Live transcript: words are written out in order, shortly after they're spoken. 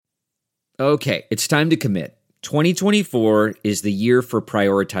Okay, it's time to commit. 2024 is the year for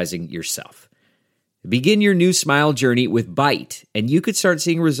prioritizing yourself. Begin your new smile journey with Byte, and you could start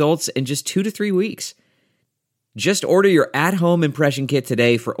seeing results in just 2 to 3 weeks. Just order your at-home impression kit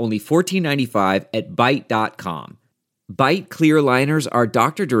today for only $14.95 at Byte.com. Byte clear liners are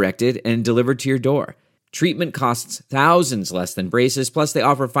doctor-directed and delivered to your door. Treatment costs thousands less than braces, plus they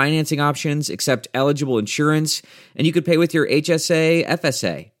offer financing options, accept eligible insurance, and you could pay with your HSA,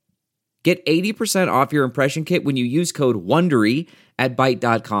 FSA. Get 80% off your impression kit when you use code WONDERY at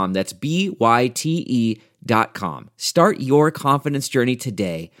Byte.com. That's BYTE.com. Start your confidence journey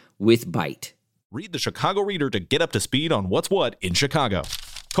today with Byte. Read the Chicago Reader to get up to speed on what's what in Chicago.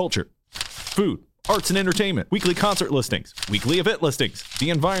 Culture, food, arts and entertainment, weekly concert listings, weekly event listings,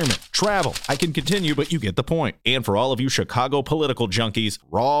 the environment, travel. I can continue, but you get the point. And for all of you Chicago political junkies,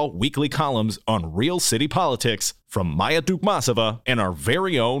 raw weekly columns on real city politics from Maya Dukmasova and our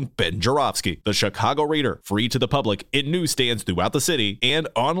very own Ben Jarofsky. The Chicago Reader, free to the public in newsstands throughout the city and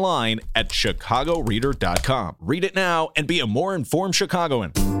online at chicagoreader.com. Read it now and be a more informed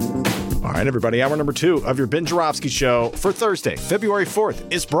Chicagoan. All right, everybody, hour number 2 of your Ben Jarofsky Show for Thursday, February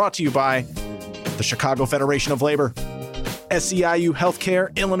 4th is brought to you by the Chicago Federation of Labor, SEIU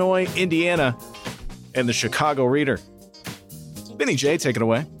Healthcare, Illinois, Indiana, and the Chicago Reader. Benny J, take it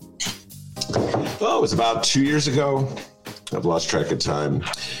away. Well, it was about 2 years ago. I've lost track of time.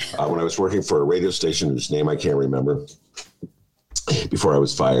 When I was working for a radio station whose name I can't remember, before I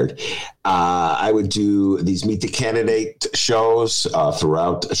was fired, I would do these Meet the Candidate shows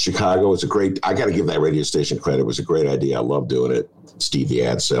throughout Chicago. It's I got to give that radio station credit. It was a great idea. I love doing it. Steve, the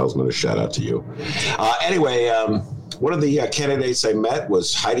ad salesman, a shout out to you. Anyway, one of the candidates I met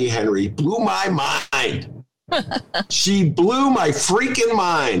was Heidi Henry. Blew my mind. She blew my freaking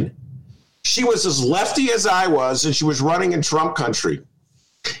mind. She was as lefty as I was, and she was running in Trump country.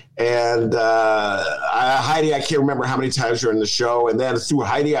 And Heidi, I can't remember how many times you're in the show. And then through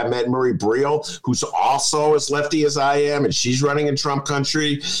Heidi, I met Murri Briel, who's also as lefty as I am, and she's running in Trump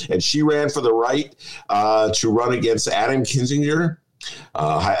country. And she ran for the right to run against Adam Kinzinger.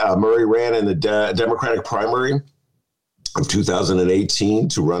 Murri ran in the Democratic primary of 2018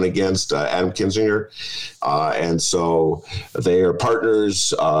 to run against Adam Kinzinger. And so they are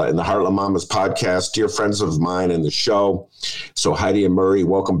partners in the Heartland Mamas Podcast, dear friends of mine in the show. So Heidi and Murri,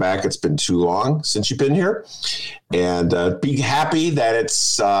 welcome back. It's been too long since you've been here. And be happy that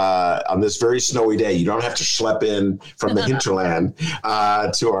it's on this very snowy day. You don't have to schlep in from the hinterland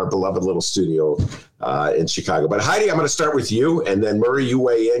to our beloved little studio in Chicago. But Heidi, I'm going to start with you. And then Murri, you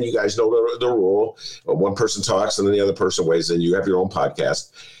weigh in. You guys know the rule. One person talks and then the other person weighs in. You have your own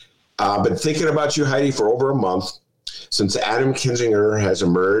podcast. Been thinking about you, Heidi, for over a month since Adam Kinzinger has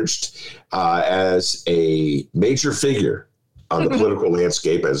emerged as a major figure on the political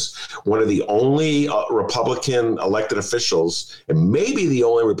landscape, as one of the only Republican elected officials, and maybe the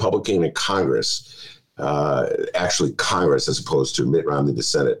only Republican in Congress, actually Congress as opposed to Mitt Romney, the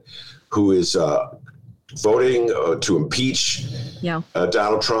Senate, who is voting to impeach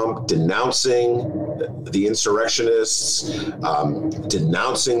Donald Trump, denouncing the insurrectionists,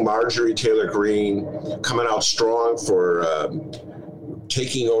 denouncing Marjorie Taylor Greene, coming out strong for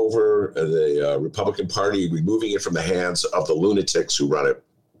taking over the Republican Party, removing it from the hands of the lunatics who run it.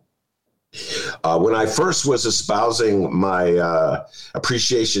 When I first was espousing my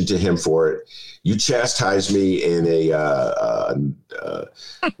appreciation to him for it, you chastised me in a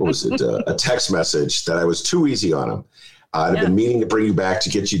text message that I was too easy on him. I've been meaning to bring you back to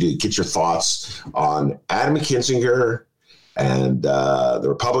get your thoughts on Adam Kinzinger and the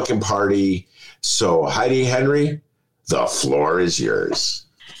Republican Party. So Heidi Henry, the floor is yours.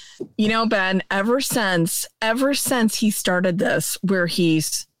 You know, Ben, ever since he started this, where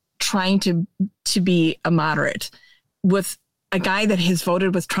he's trying to be a moderate with a guy that has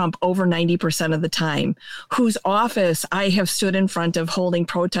voted with Trump over 90% of the time, whose office I have stood in front of holding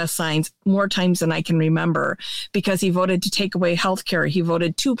protest signs more times than I can remember, because he voted to take away health care. He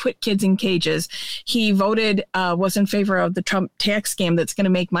voted to put kids in cages. He voted, was in favor of the Trump tax scam that's going to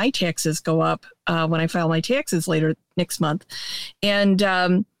make my taxes go up when I file my taxes later next month.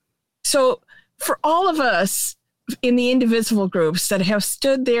 And so for all of us in the indivisible groups that have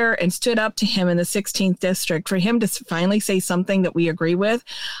stood there and stood up to him in the 16th district, for him to finally say something that we agree with,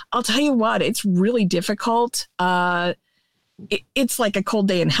 I'll tell you what, it's really difficult. It's like a cold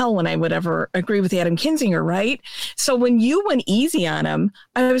day in hell when I would ever agree with Adam Kinzinger, right? So when you went easy on him,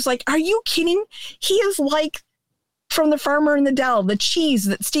 I was like, are you kidding? He is like From the Farmer in the Dell, the cheese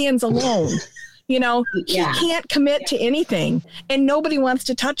that stands alone. You know, Yeah. he can't commit to anything and nobody wants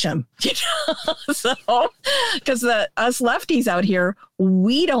to touch him. You know? So, because us lefties out here,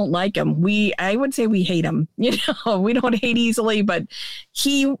 we don't like him. I would say we hate him. You know, we don't hate easily, but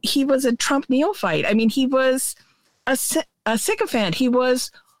he was a Trump neophyte. I mean, he was a sycophant. He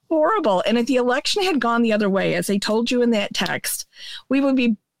was horrible. And if the election had gone the other way, as I told you in that text, we would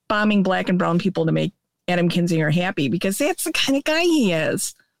be bombing black and brown people to make Adam Kinzinger happy, because that's the kind of guy he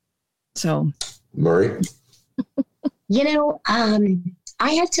is. So, Murri? You know,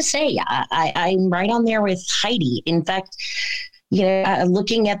 I have to say, I'm right on there with Heidi. In fact, you know,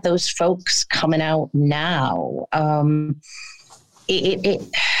 looking at those folks coming out now,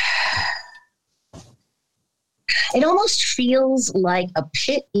 it almost feels like a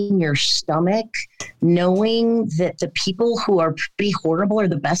pit in your stomach, knowing that the people who are pretty horrible are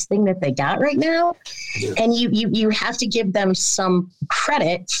the best thing that they got right now. Yeah. And you have to give them some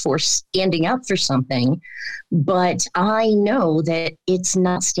credit for standing up for something. But I know that it's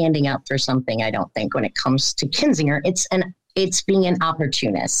not standing up for something, I don't think, when it comes to Kinzinger. It's being an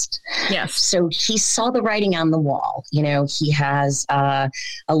opportunist. Yes. So he saw the writing on the wall. You know, he has a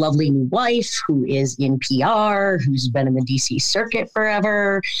lovely new wife who is in PR, who's been in the DC circuit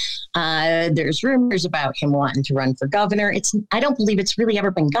forever. There's rumors about him wanting to run for governor. I don't believe it's really ever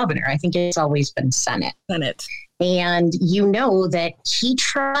been governor. I think it's always been Senate. And you know that he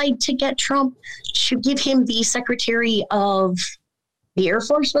tried to get Trump to give him the Secretary of the Air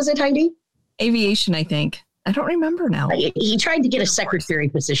Force, was it, Heidi? Aviation, I think. I don't remember now. He tried to get a secretary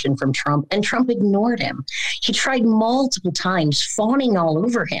position from Trump, and Trump ignored him. He tried multiple times, fawning all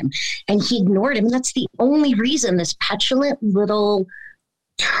over him, and he ignored him. And that's the only reason this petulant little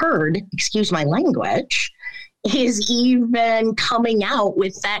turd, excuse my language, is even coming out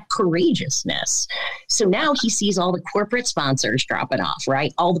with that courageousness. So now he sees all the corporate sponsors dropping off,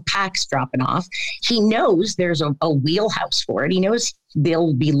 right? All the PACs dropping off. He knows there's a wheelhouse for it. He knows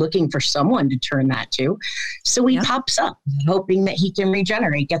they'll be looking for someone to turn that to. So he pops up, hoping that he can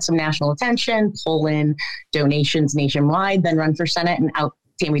regenerate, get some national attention, pull in donations nationwide, then run for Senate, and out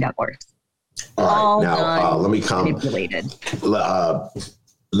Tammy Duckworth. All right, now let me manipulated.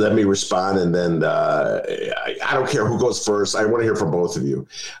 Let me respond, and then I don't care who goes first. I want to hear from both of you,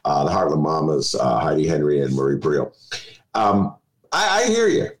 the Heartland Mamas, Heidi Henry and Murri Briel. I hear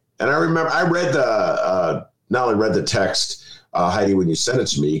you, and I remember I read not only read the text, Heidi, when you sent it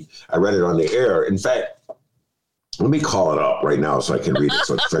to me, I read it on the air. In fact, let me call it up right now so I can read it,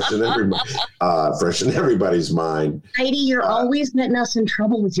 so it's fresh in everybody's mind. Heidi, you're always getting us in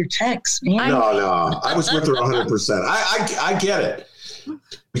trouble with your texts, man. No, I was with her 100%. I get it.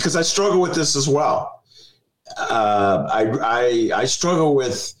 Because I struggle with this as well. I struggle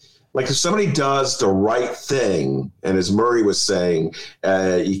with, like, if somebody does the right thing, and as Murri was saying,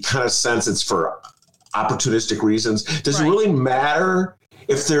 you kind of sense it's for opportunistic reasons. Does it really matter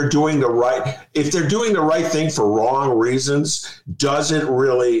if they're doing the right thing for wrong reasons? Doesn't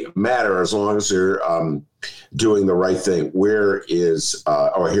really matter as long as they're doing the right thing. Where is?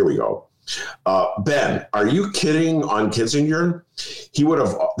 Here we go. Ben, are you kidding on Kinzinger? He would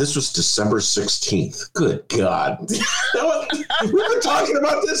have, this was December 16th. Good God. We've been talking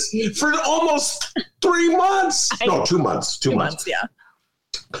about this for almost 3 months. No, 2 months. 2 months. Yeah.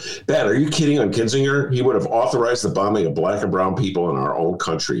 Ben, are you kidding on Kinzinger? He would have authorized the bombing of black and brown people in our own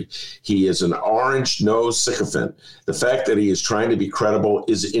country. He is an orange-nosed sycophant. The fact that he is trying to be credible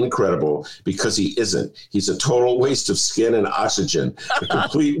is incredible because he isn't. He's a total waste of skin and oxygen, a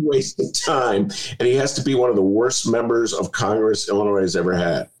complete waste of time, and he has to be one of the worst members of Congress Illinois has ever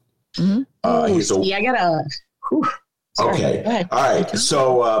had. Mm-hmm. I gotta... Sorry, okay. All right.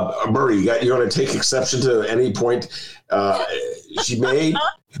 So, Murri, you want to take exception to any point she made?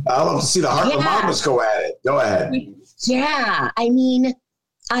 I'll love to see the Heartland Mamas go at it. Go ahead. Yeah. I mean,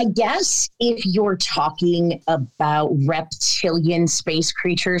 I guess if you're talking about reptilian space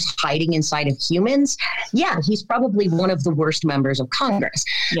creatures hiding inside of humans, he's probably one of the worst members of Congress.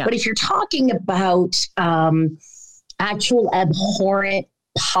 Yeah. But if you're talking about actual abhorrent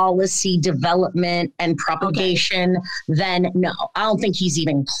policy development and propagation, then no, I don't think he's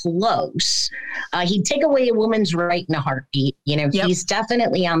even close. He'd take away a woman's right in a heartbeat. You know, he's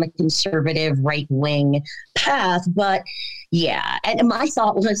definitely on the conservative right-wing path, but and my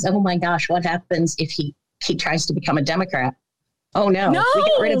thought was, oh my gosh, what happens if he tries to become a Democrat? Oh no. We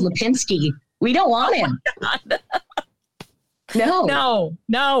get rid of Lipinski. We don't want him.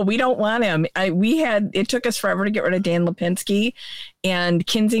 No, we don't want him. It took us forever to get rid of Dan Lipinski and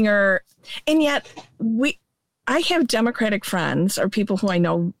Kinzinger. And yet I have Democratic friends or people who I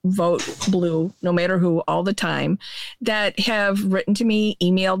know vote blue, no matter who, all the time, that have written to me,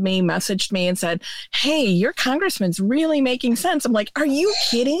 emailed me, messaged me and said, hey, your congressman's really making sense. I'm like, are you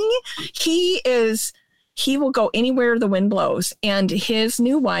kidding? He will go anywhere the wind blows. And his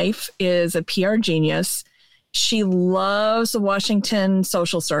new wife is a PR genius. She loves the Washington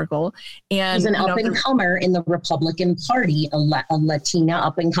social circle. And she's an up-and-comer in the Republican Party, a Latina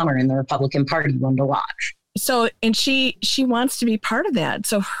up-and-comer in the Republican Party, one to watch. So, and she wants to be part of that.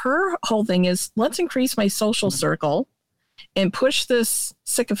 So her whole thing is, let's increase my social circle and push this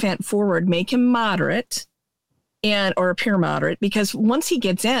sycophant forward, make him moderate or appear moderate, because once he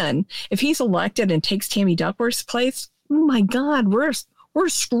gets in, if he's elected and takes Tammy Duckworth's place, oh my God, we're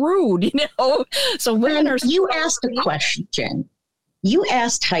screwed, you know? So women are. You asked a question. You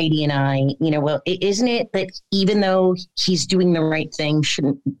asked Heidi and I, well, isn't it that even though he's doing the right thing,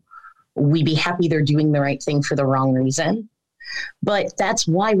 shouldn't we be happy they're doing the right thing for the wrong reason? But that's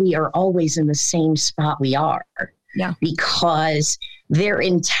why we are always in the same spot we are. Yeah. Because their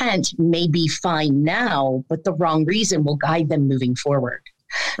intent may be fine now, but the wrong reason will guide them moving forward.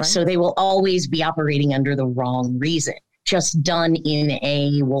 Right. So they will always be operating under the wrong reason, just done in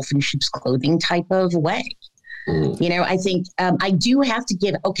a wolf in sheep's clothing type of way. Mm. I think I do have to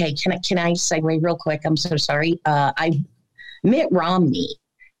give. Okay, can I segue real quick? I'm so sorry. Mitt Romney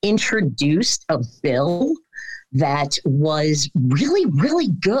introduced a bill that was really, really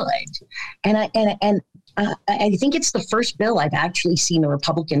good, and I think it's the first bill I've actually seen the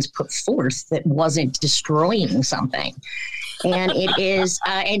Republicans put forth that wasn't destroying something. And it is,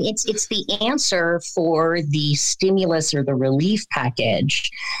 and it's the answer for the stimulus or the relief package.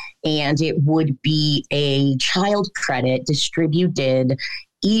 And it would be a child credit distributed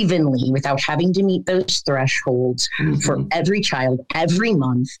evenly without having to meet those thresholds for every child every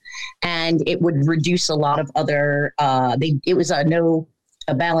month. And it would reduce a lot of other, it was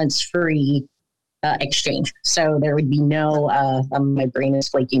a balance-free exchange. So there would be no, my brain is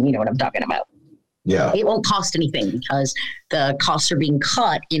flaking, you know what I'm talking about. Yeah. It won't cost anything because the costs are being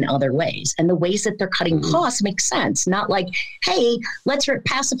cut in other ways. And the ways that they're cutting costs make sense. Not like, hey, let's rip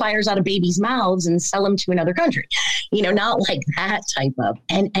pacifiers out of babies' mouths and sell them to another country. Not like that type of.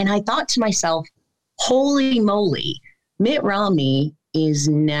 And I thought to myself, holy moly, Mitt Romney is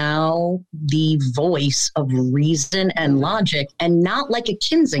now the voice of reason and logic, and not like a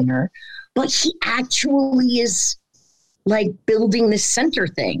Kinzinger, but he actually is like building this center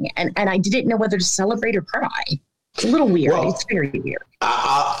thing. And I didn't know whether to celebrate or cry. It's a little weird. Well, it's very weird.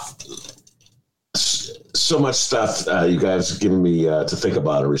 So much stuff you guys have given me to think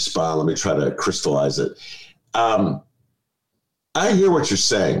about and respond. Let me try to crystallize it. I hear what you're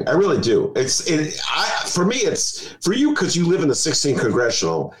saying. I really do. For me, it's for you because you live in the 16th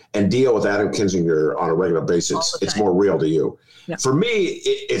congressional and deal with Adam Kinzinger on a regular basis. It's more real to you. Yeah. For me,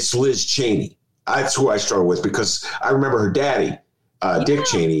 it's Liz Cheney. That's who I struggle with because I remember her daddy, Dick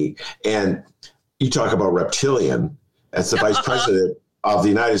Cheney, and you talk about reptilian as the vice president of the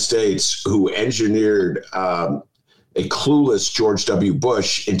United States who engineered a clueless George W.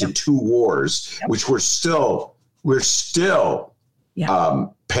 Bush into two wars, which we're still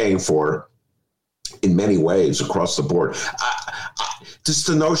paying for in many ways across the board. Just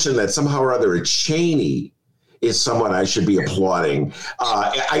the notion that somehow or other a Cheney is someone I should be applauding.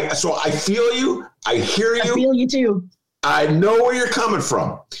 So I feel you. I hear you. I feel you too. I know where you're coming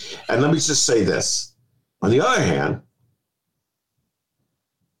from. And let me just say this. On the other hand,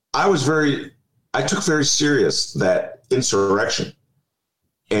 I took very serious that insurrection.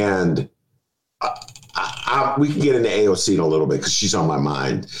 And we can get into AOC in a little bit because she's on my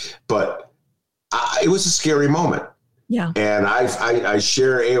mind. But it was a scary moment. Yeah. And I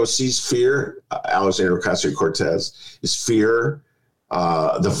share AOC's fear, Alexandria Ocasio-Cortez, his fear,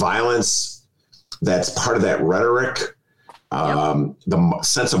 the violence that's part of that rhetoric, the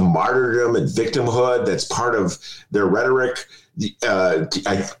sense of martyrdom and victimhood that's part of their rhetoric.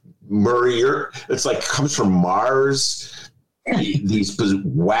 Murri, it's like comes from Mars. These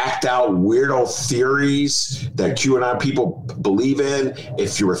whacked out weirdo theories that QAnon people believe in.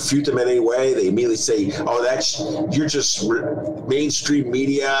 If you refute them in any way, they immediately say, "Oh, you're just mainstream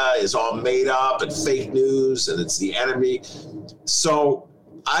media is all made up and fake news, and it's the enemy." So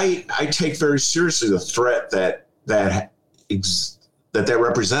I take very seriously the threat that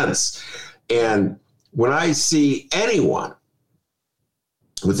represents. And when I see anyone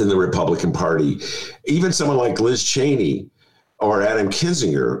within the Republican Party, even someone like Liz Cheney or Adam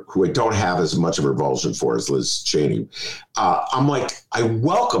Kinzinger, who I don't have as much of a revulsion for as Liz Cheney, I'm like, I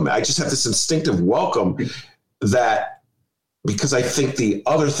welcome it. I just have this instinctive welcome that, because I think the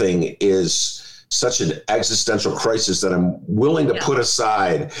other thing is such an existential crisis that I'm willing to put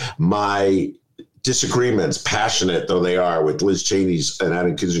aside my disagreements, passionate though they are, with Liz Cheney's and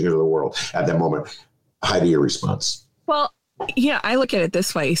Adam Kinzinger of the world at that moment. Heidi, your response? Well, yeah, I look at it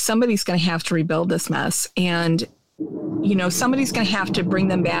this way. Somebody's going to have to rebuild this mess. And, somebody's going to have to bring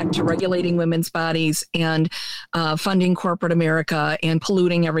them back to regulating women's bodies and funding corporate America and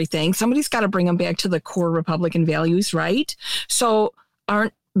polluting everything. Somebody's got to bring them back to the core Republican values, right? So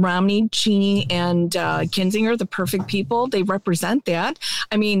aren't Romney, Cheney, and Kinzinger the perfect people? They represent that.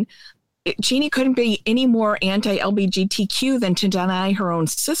 I mean, Cheney couldn't be any more anti-LGBTQ than to deny her own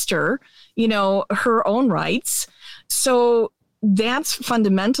sister, her own rights. So that's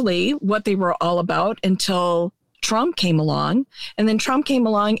fundamentally what they were all about until Trump came along. And then Trump came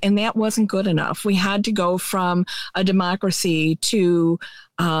along, and that wasn't good enough. We had to go from a democracy to,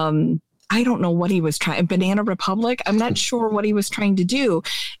 I don't know what he was trying, banana republic. I'm not sure what he was trying to do.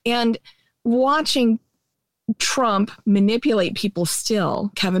 And watching Trump manipulate people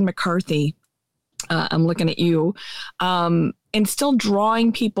still, Kevin McCarthy, I'm looking at you, and still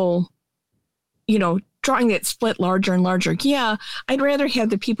drawing people, drawing that split larger and larger. Yeah, I'd rather have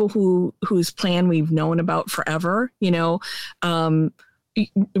the people whose plan we've known about forever,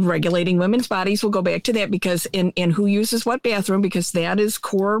 regulating women's bodies. We'll go back to that because in who uses what bathroom, because that is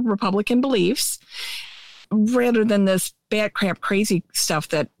core Republican beliefs, rather than this bat crap crazy stuff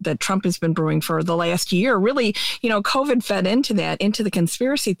that Trump has been brewing for the last year. Really, COVID fed into the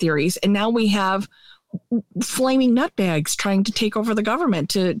conspiracy theories. And now we have flaming nutbags trying to take over the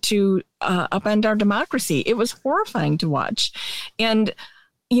government to upend our democracy. It was horrifying to watch. And,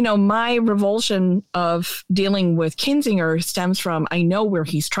 my revulsion of dealing with Kinzinger stems from, I know where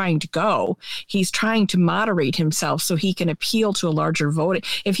he's trying to go. He's trying to moderate himself so he can appeal to a larger vote.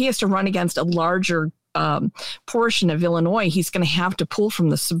 If he has to run against a larger portion of Illinois, he's going to have to pull from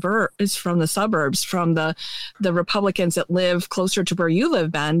the suburbs, from the Republicans that live closer to where you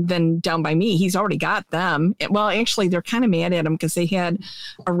live, Ben, than down by me. He's already got them. Well, actually, they're kind of mad at him because they had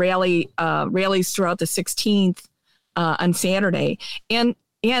a rallies throughout the 16th on Saturday, and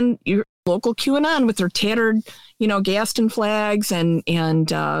your local QAnon with their tattered, Gaston flags and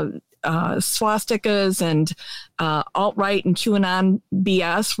swastikas and alt-right and QAnon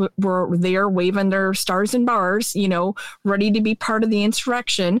BS were there waving their stars and bars, ready to be part of the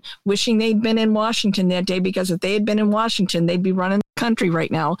insurrection, wishing they'd been in Washington that day, because if they had been in Washington, they'd be running the country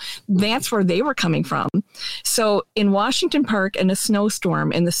right now. That's where they were coming from. So in Washington Park, in a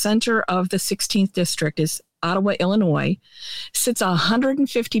snowstorm in the center of the 16th district is Ottawa, Illinois, sits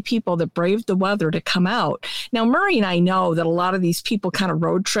 150 people that braved the weather to come out. Now, Murri and I know that a lot of these people kind of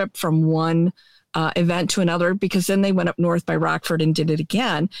road trip from one event to another, because then they went up north by Rockford and did it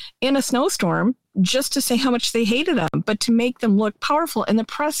again in a snowstorm just to say how much they hated them, but to make them look powerful. And the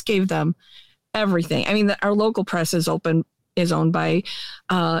press gave them everything. I mean, our local press is owned by,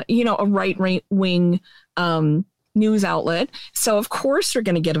 a right-wing news outlet. So of course they're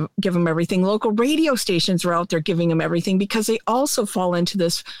going to give them everything. Local radio stations are out there giving them everything because they also fall into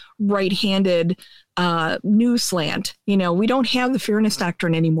this right-handed news slant. We don't have the fairness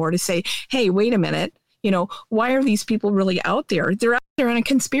doctrine anymore to say, hey, wait a minute. Why are these people really out there? They're out there in a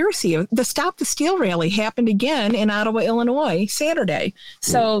conspiracy. The Stop the Steal rally happened again in Ottawa, Illinois, Saturday.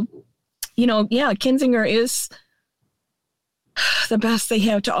 So, Kinzinger is the best they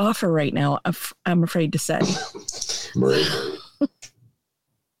have to offer right now, I'm afraid to say. Murri.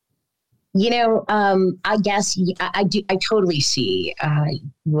 I guess I totally see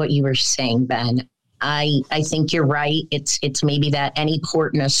what you were saying, Ben. I think you're right. It's maybe that any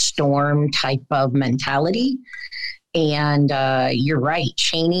port in a storm type of mentality. And you're right.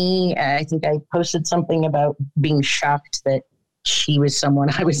 Cheney, I think I posted something about being shocked that she was someone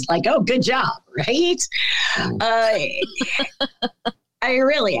I was like, oh, good job, right? I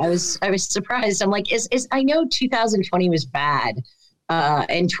was surprised. I'm like, I know 2020 was bad,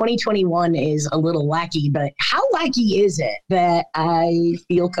 and 2021 is a little wacky, but how wacky is it that I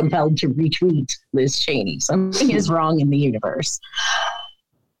feel compelled to retweet Liz Cheney? Something is wrong in the universe.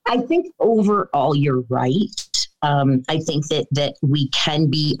 I think overall you're right. I think that we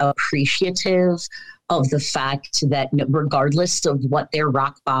can be appreciative of the fact that regardless of what their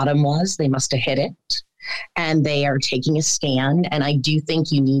rock bottom was, they must have hit it, and they are taking a stand. And I do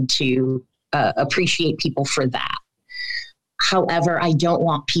think you need to appreciate people for that. However, I don't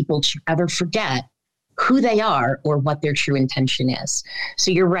want people to ever forget who they are or what their true intention is.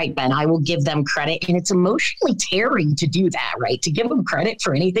 So you're right, Ben. I will give them credit. And it's emotionally tearing to do that, right? To give them credit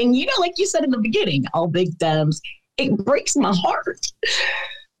for anything, like you said in the beginning, all big Dems, it breaks my heart.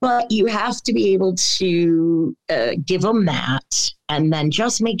 But you have to be able to give them that, and then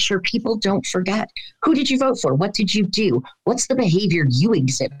just make sure people don't forget, who did you vote for? What did you do? What's the behavior you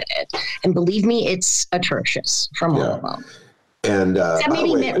exhibited? And believe me, it's atrocious from all of them. And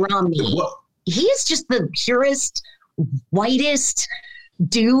maybe Mitt Romney. He is just the purest, whitest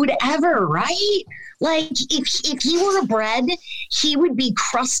dude ever, right? Like if he were a bread, he would be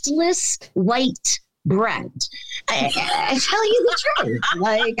crustless white bread. I tell you the truth.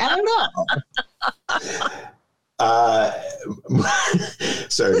 Like, I don't know.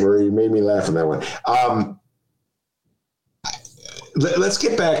 Sorry, Murri, you made me laugh on that one. Let's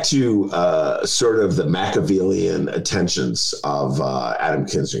get back to sort of the Machiavellian attentions of Adam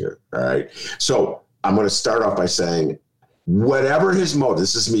Kinzinger. All right. So I'm going to start off by saying, whatever his motive,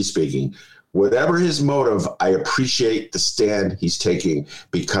 this is me speaking, whatever his motive, I appreciate the stand he's taking,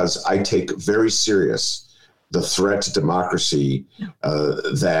 because I take very serious the threat to democracy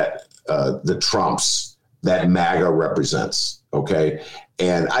that the Trumps, that MAGA represents. Okay.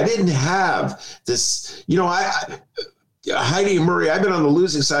 And I didn't have this, Heidi and Murri, I've been on the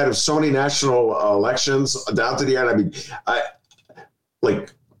losing side of so many national elections down to the end. I mean,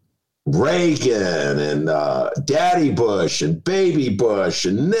 like Reagan and Daddy Bush and Baby Bush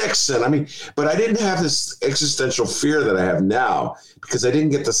and Nixon. I mean, but I didn't have this existential fear that I have now, because I didn't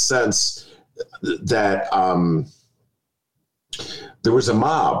get the sense that there was a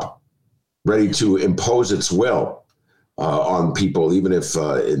mob ready to impose its will on people, even if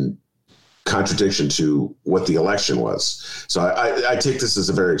in contradiction to what the election was. So I take this as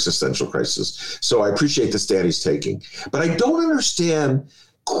a very existential crisis. So I appreciate the stand he's taking, but I don't understand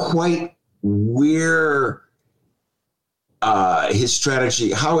quite where his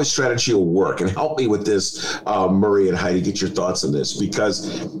strategy, how his strategy will work. And help me with this, Murri and Heidi, get your thoughts on this,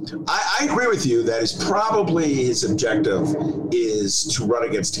 because I agree with you that his objective is to run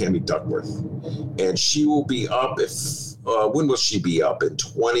against Tammy Duckworth. And she will be up when will she be up? In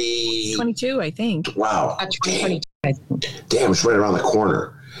 2022, I think. Wow. 2022. Damn, it's right around the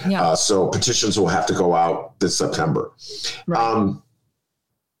corner. Yeah. So petitions will have to go out this September. Right.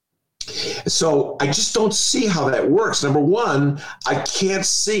 So I just don't see how that works. Number one, I can't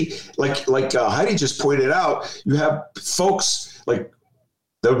see, like Heidi just pointed out, you have folks like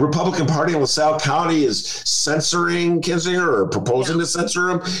the Republican Party in LaSalle County is censoring Kinzinger or proposing to censor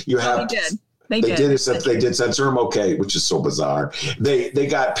him. You have. They did censor him. Okay, which is so bizarre. They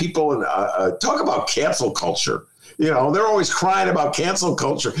got people in talk about cancel culture. They're always crying about cancel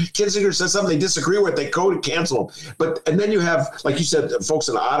culture. Kinzinger says something they disagree with, they go to cancel him. And then you have, like you said, folks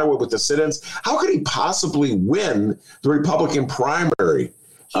in Ottawa with the sit-ins. How could he possibly win the Republican primary?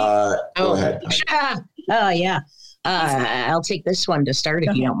 Go ahead. Oh, yeah. I'll take this one to start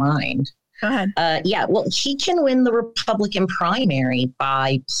if you don't mind. Go ahead. Well, he can win the Republican primary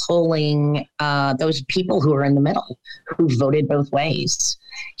by pulling those people who are in the middle, who voted both ways.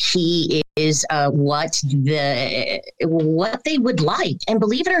 He is what they would like. And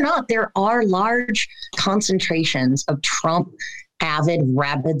believe it or not, there are large concentrations of Trump avid,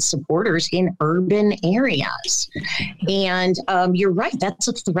 rabid supporters in urban areas. And you're right, that's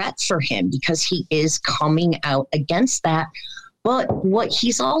a threat for him, because he is coming out against that. But what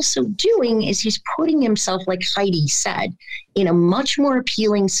he's also doing is he's putting himself, like Heidi said, in a much more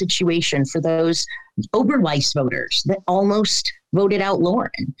appealing situation for those Oberweis voters that almost voted out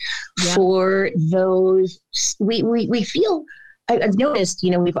Lauren. Yeah. For those, we feel, I've noticed,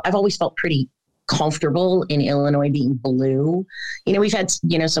 I've always felt pretty comfortable in Illinois being blue. We've had,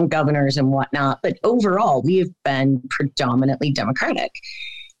 some governors and whatnot, but overall we have been predominantly Democratic.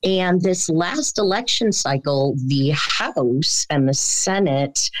 And this last election cycle, the House and the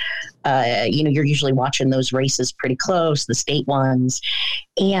Senate, you're usually watching those races pretty close, the state ones.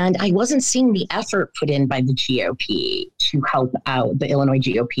 And I wasn't seeing the effort put in by the GOP to help out, the Illinois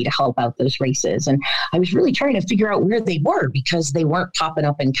GOP to help out those races. And I was really trying to figure out where they were, because they weren't popping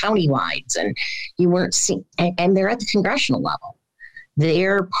up in countywides, and you weren't seeing, and they're at the congressional level.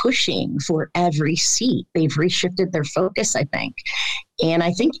 They're pushing for every seat. They've reshifted their focus, I think. And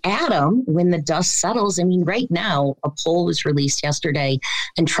I think Adam, when the dust settles, right now, a poll was released yesterday,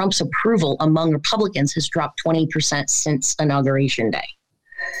 and Trump's approval among Republicans has dropped 20% since Inauguration Day.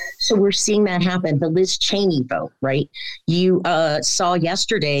 So we're seeing that happen. The Liz Cheney vote, right? You saw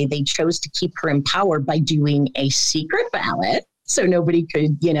yesterday they chose to keep her in power by doing a secret ballot, so nobody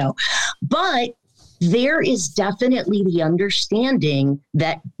could, but there is definitely the understanding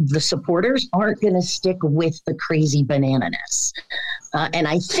that the supporters aren't going to stick with the crazy banananess. And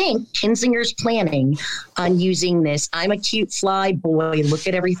I think Kinzinger's planning on using this, I'm a cute fly boy, look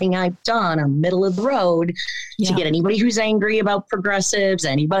at everything I've done, I'm middle of the road, to get anybody who's angry about progressives,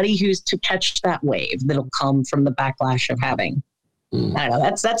 anybody who's to catch that wave that'll come from the backlash of having. I don't know.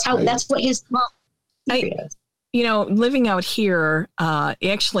 That's what his is. You know, living out here,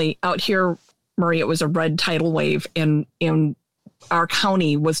 actually out here, Murri, it was a red tidal wave, and our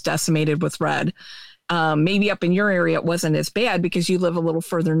county was decimated with red. Maybe up in your area, it wasn't as bad because you live a little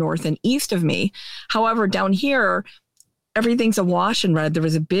further north and east of me. However, down here, everything's awash in red. There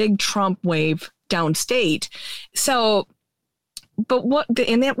was a big Trump wave downstate. So,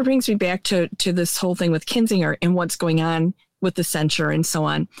 and that brings me back to this whole thing with Kinzinger and what's going on with the censure and so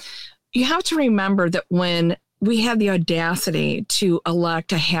on. You have to remember that when we had the audacity to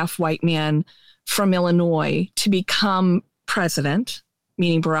elect a half white man from Illinois to become president,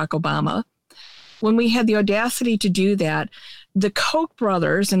 meaning Barack Obama, when we had the audacity to do that, the Koch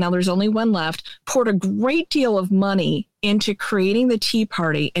brothers, and now there's only one left, poured a great deal of money into creating the Tea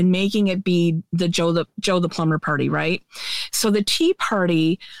Party and making it be the Joe the Plumber Party, right? So the Tea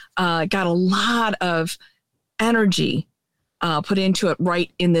Party got a lot of energy put into it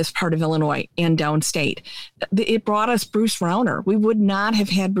right in this part of Illinois and downstate. It brought us Bruce Rauner. We would not have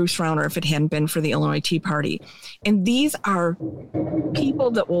had Bruce Rauner if it hadn't been for the Illinois Tea Party. And these are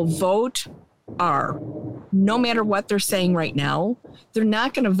people that will vote no matter what they're saying right now, they're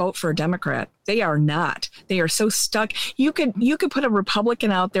not going to vote for a Democrat. They are not. They are so stuck. You could put a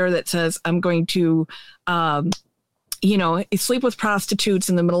Republican out there that says, I'm going to, sleep with prostitutes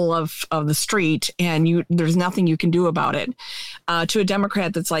in the middle of the street, and there's nothing you can do about it. To a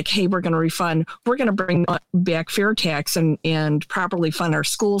Democrat that's like, hey, we're going to bring back fair tax and properly fund our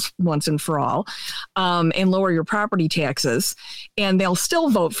schools once and for all, and lower your property taxes. And they'll still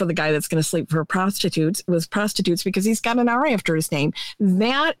vote for the guy that's going to sleep with prostitutes because he's got an R after his name.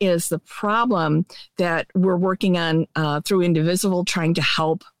 That is the problem that we're working on through Indivisible, trying to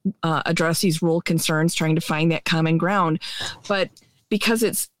help address these rural concerns, trying to find that common ground. But because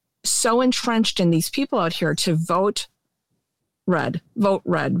it's so entrenched in these people out here to vote red,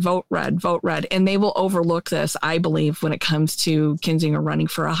 and they will overlook this, I believe, when it comes to Kinzinger running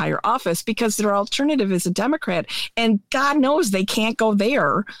for a higher office, because their alternative is a Democrat, and God knows they can't go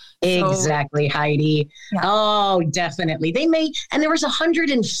there. Exactly, Heidi. Yeah. Oh, definitely. They may, and there was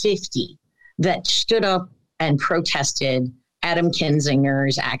 150 that stood up and protested Adam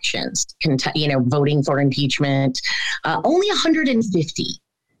Kinzinger's actions, voting for impeachment. Only 150.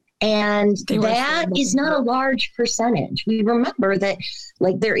 And that is not a large percentage. We remember that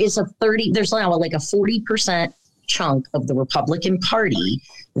there's now like a 40% chunk of the Republican Party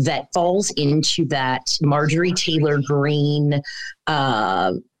that falls into that Marjorie Taylor Greene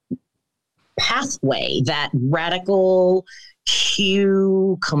pathway, that radical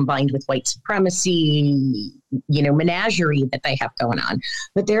Q combined with white supremacy, menagerie that they have going on.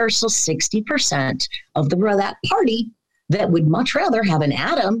 But there are still 60% of that party that would much rather have an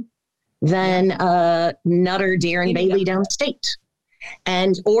Adam than Nutter Darren Bailey downstate,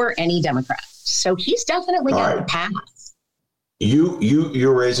 or any Democrat. So he's definitely got a path.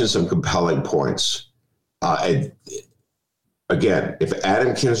 You're raising some compelling points. And again, if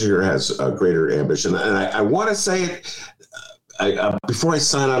Adam Kinzinger has a greater ambition, and I want to say it before I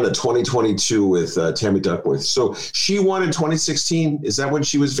sign on to 2022 with Tammy Duckworth. So she won in 2016. Is that when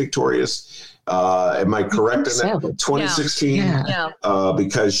she was victorious? Am I correct in that? 2016? Yeah.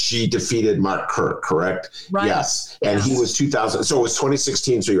 Because she defeated Mark Kirk, correct? Right. Yes. And he was 2000. So it was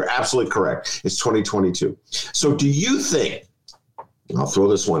 2016. So you're absolutely correct. It's 2022. So do you think, I'll throw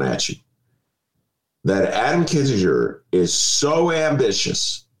this one at you, that Adam Kinzinger is so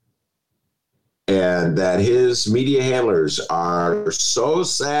ambitious and that his media handlers are so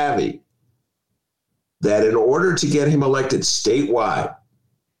savvy that in order to get him elected statewide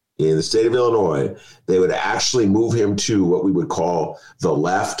in the state of Illinois, they would actually move him to what we would call the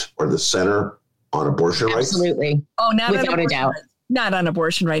left or the center on abortion rights? Absolutely. Oh, not without a doubt. Not on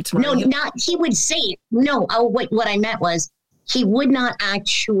abortion rights. No, not, he would say, no, what I meant was he would not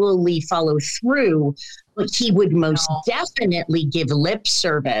actually follow through, but he would most definitely give lip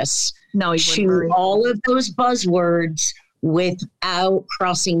service to all of those buzzwords without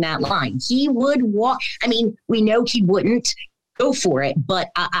crossing that line. He would walk. I mean, we know he wouldn't go for it, but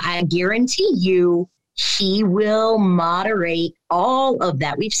I guarantee you he will moderate all of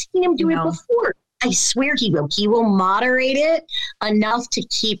that. We've seen him do it before. I swear he will. He will moderate it enough to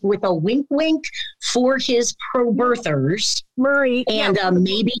keep with a wink wink for his pro-birthers. Murri. And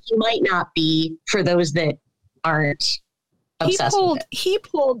maybe he might not be for those that aren't obsessed with it. He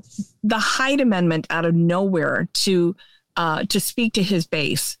pulled the Hyde Amendment out of nowhere to to speak to his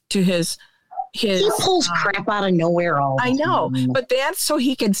base, to his. He pulls crap out of nowhere all the time. I know, but that's so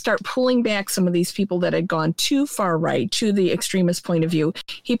he can start pulling back some of these people that had gone too far right, to the extremist point of view.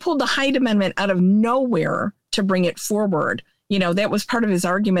 He pulled the Hyde Amendment out of nowhere to bring it forward. That was part of his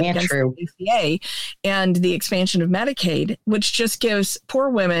argument against the ACA and the expansion of Medicaid, which just gives poor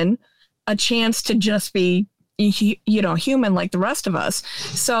women a chance to just be, human like the rest of us.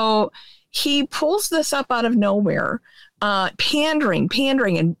 So he pulls this up out of nowhere. Pandering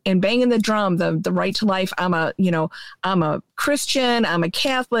and banging the drum, the right to life. I'm a Christian, I'm a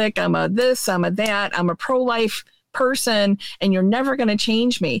Catholic, I'm a this, I'm a that, I'm a pro-life person, and you're never going to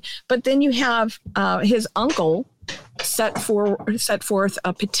change me. But then you have his uncle set forth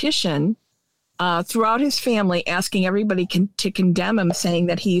a petition throughout his family asking everybody to condemn him, saying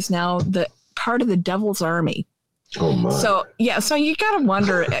that he's now the part of the devil's army. Oh my. So you got to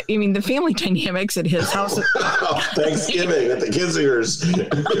wonder, the family dynamics at his house. Thanksgiving at the Kinzingers.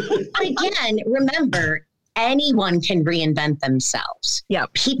 Again, remember, anyone can reinvent themselves. Yeah.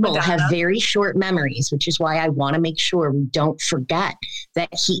 People have very short memories, which is why I want to make sure we don't forget that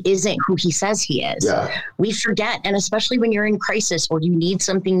he isn't who he says he is. Yeah. We forget. And especially when you're in crisis or you need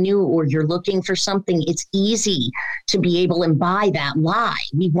something new or you're looking for something, it's easy to be able to buy that lie.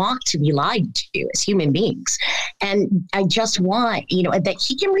 We want to be lied to as human beings. And I just want, that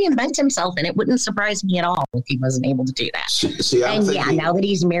he can reinvent himself, and it wouldn't surprise me at all if he wasn't able to do that. Now that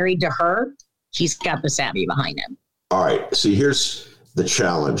he's married to her, he's got the savvy behind him. All right. See, here's the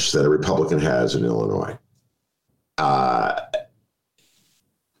challenge that a Republican has in Illinois.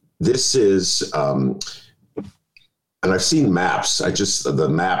 This is, and I've seen maps.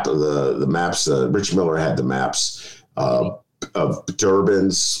 The maps, Rich Miller had the maps of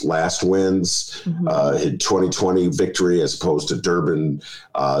Durbin's last wins, in 2020 victory, as opposed to Durbin's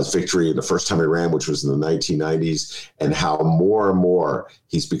victory the first time he ran, which was in the 1990s, and how more and more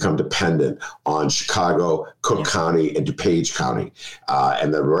he's become dependent on Chicago, Cook County, and DuPage County.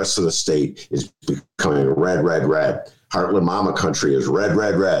 And the rest of the state is becoming red, red, red. Heartland Mama country is red,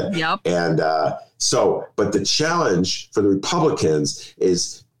 red, red. Yep. And but the challenge for the Republicans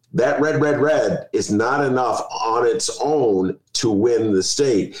is that red, red, red is not enough on its own to win the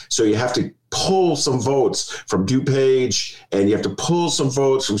state. So you have to pull some votes from DuPage, and you have to pull some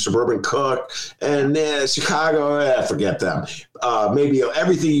votes from suburban Cook and Chicago. Forget them. Maybe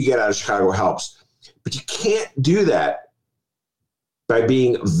everything you get out of Chicago helps. But you can't do that by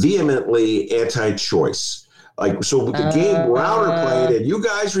being vehemently anti-choice. Like, so with the game Rauner played, and you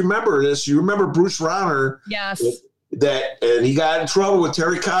guys remember this. You remember Bruce Rauner. Yes. And he got in trouble with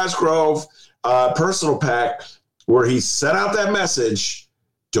Terry Cosgrove, personal pact, where he sent out that message: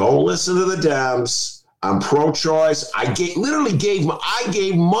 don't listen to the Dems. I'm pro-choice. I gave money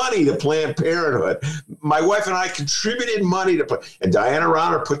to Planned Parenthood. My wife and I contributed money and Diana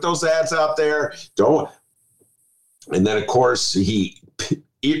Rauner put those ads out there. And then of course when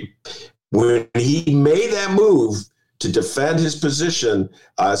he made that move to defend his position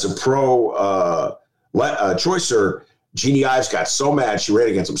as a choicer, Jeannie Ives got so mad she ran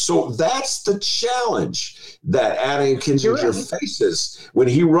against him. So that's the challenge that Adam Kinzinger faces when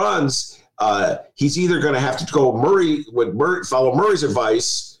he runs. He's either going to have to go follow Murray's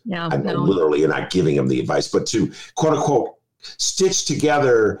advice. Yeah, I know literally you're not giving him the advice, but to quote unquote stitch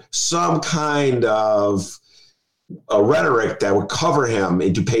together some kind of a rhetoric that would cover him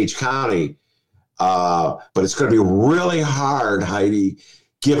in DuPage County. But it's going to be really hard, Heidi,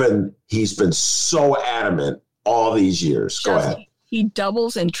 given he's been so adamant all these years. Go ahead. He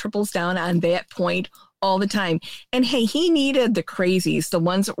doubles and triples down on that point all the time. And hey, he needed the crazies, the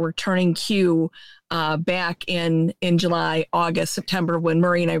ones that were turning Q back in July, August, September, when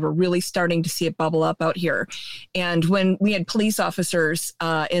Murri and I were really starting to see it bubble up out here. And when we had police officers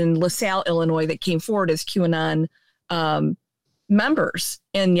in LaSalle, Illinois, that came forward as QAnon members,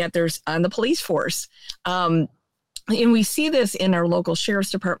 and yet there's on the police force. And we see this in our local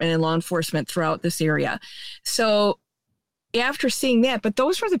sheriff's department and law enforcement throughout this area. So after seeing that, but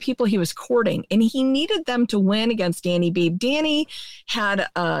those were the people he was courting, and he needed them to win against Danny Beebe. Danny had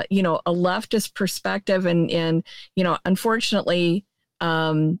a leftist perspective, and unfortunately,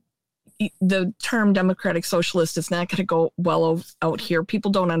 the term democratic socialist is not going to go well out here.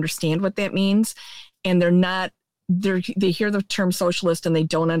 People don't understand what that means, and they hear the term socialist and they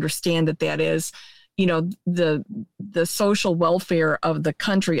don't understand that is, the social welfare of the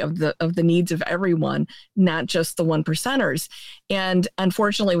country, of the needs of everyone, not just the 1%ers. And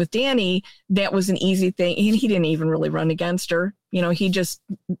unfortunately with Danny, that was an easy thing. And he didn't even really run against her. He just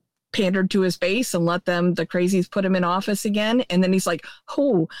pandered to his base and let the crazies put him in office again. And then he's like,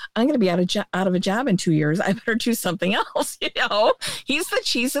 oh, I'm going to be out of a job in 2 years. I better do something else. He's the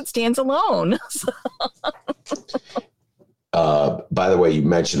cheese that stands alone. By the way, you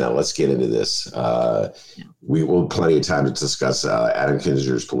mentioned that. Let's get into this. We will have plenty of time to discuss Adam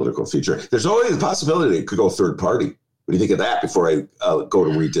Kinzinger's political future. There's always the possibility it could go third party. What do you think of that before I go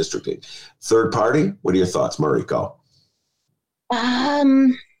to redistricting? Third party? What are your thoughts, Murri? Go.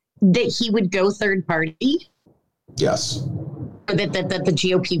 That he would go third party? Yes. Or that the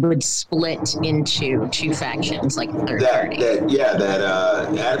GOP would split into two factions, like third party? Adam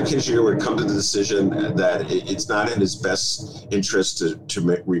Kinzinger would come to the decision that it's not in his best interest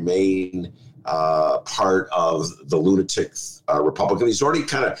to remain part of the lunatic Republican. He's already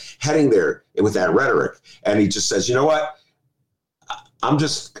kind of heading there with that rhetoric. And he just says, you know what? I'm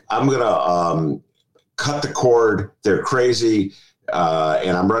going to cut the cord. They're crazy.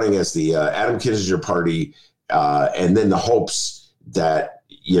 And I'm running as the Adam Kinzinger party. And then the hopes that,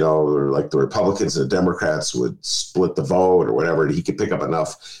 like the Republicans and the Democrats would split the vote or whatever, and he could pick up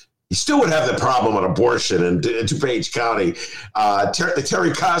enough. He still would have the problem on abortion in DuPage County. The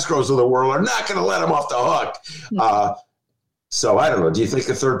Terry Cosgroves of the world are not going to let him off the hook. So I don't know. Do you think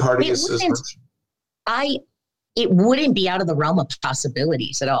a third party is? It wouldn't be out of the realm of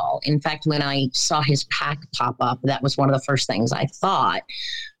possibilities at all. In fact, when I saw his PAC pop up, that was one of the first things I thought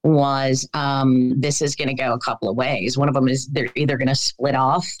was this is going to go a couple of ways. One of them is they're either going to split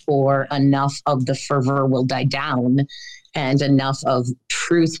off or enough of the fervor will die down and enough of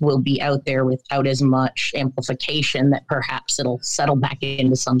truth will be out there without as much amplification that perhaps it'll settle back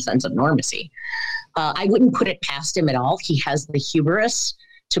into some sense of normacy. I wouldn't put it past him at all. He has the hubris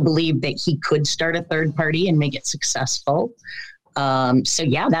to believe that he could start a third party and make it successful.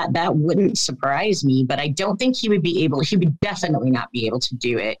 That wouldn't surprise me, but I don't think he would definitely not be able to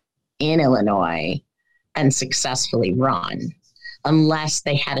do it in Illinois and successfully run unless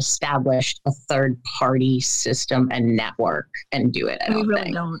they had established a third party system and network and do it.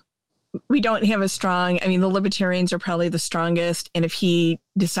 We don't have a strong, the Libertarians are probably the strongest. And if he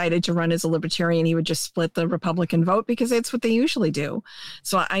decided to run as a Libertarian, he would just split the Republican vote because that's what they usually do.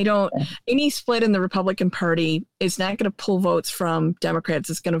 So any split in the Republican Party is not going to pull votes from Democrats.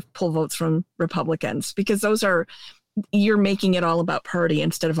 It's going to pull votes from Republicans because you're making it all about party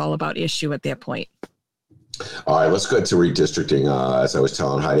instead of all about issue at that point. All right, let's go to redistricting. As I was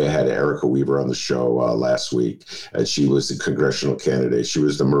telling Heidi, I had Erica Weaver on the show last week, and she was the congressional candidate. She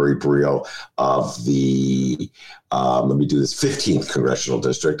was the Murri Briel of the, 15th congressional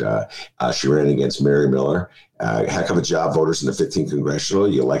district. She ran against Mary Miller. Heck of a job, voters in the 15th congressional.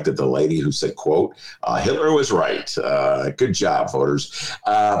 You elected the lady who said, quote, Hitler was right. Good job, voters.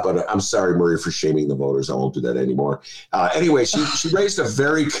 But I'm sorry, Murri, for shaming the voters. I won't do that anymore. Anyway, she raised a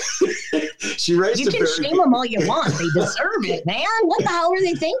very... You can shame them all you want. They deserve it, man. What the hell are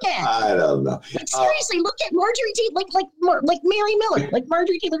they thinking? I don't know. Seriously, look at Marjorie Taylor, like Mary Miller, like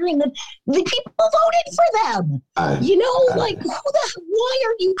Marjorie Taylor Greene. The people voted for them. Why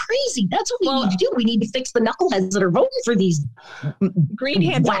are you crazy? That's what we need to do. We need to fix the knuckleheads that are voting for these Green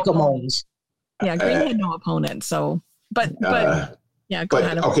had whack-a-moles. Green had no opponent. So, but yeah, go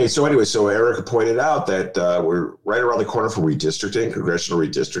ahead. Okay, so Erica pointed out that we're right around the corner from redistricting, congressional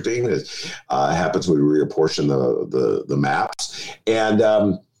redistricting. It happens when we reapportion the maps. And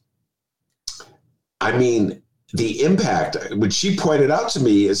the impact, which she pointed out to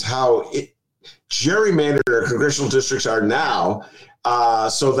me, is how gerrymandered our congressional districts are now.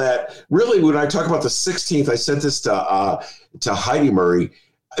 So that really, when I talk about the 16th, I sent this to Heidi Murri.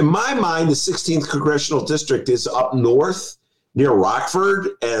 In my mind, the 16th congressional district is up north near Rockford,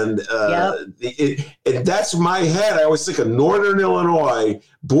 and that's my head. I always think of northern Illinois,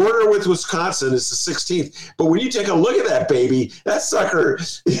 border with Wisconsin is the 16th. But when you take a look at that baby, that sucker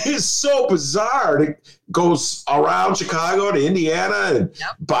is so bizarre. It goes around Chicago to Indiana and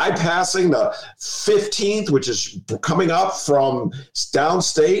bypassing the 15th, which is coming up from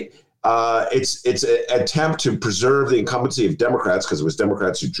downstate. It's an attempt to preserve the incumbency of Democrats because it was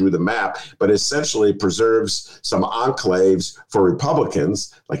Democrats who drew the map, but essentially preserves some enclaves for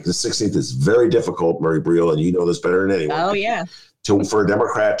Republicans. Like the 16th is very difficult, Murri Briel, and you know this better than anyone. Oh, yeah. For a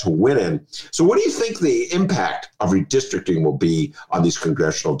Democrat to win in. So what do you think the impact of redistricting will be on these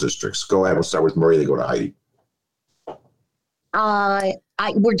congressional districts? Go ahead. We'll start with Murri, then go to Heidi.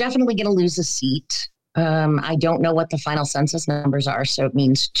 We're definitely going to lose a seat. I don't know what the final census numbers are, so it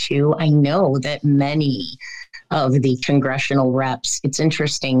means 2. I know that many of the congressional reps. It's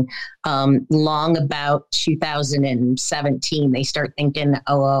interesting. Long about 2017, they start thinking,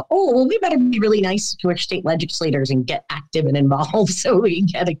 well, we better be really nice to our state legislators and get active and involved so we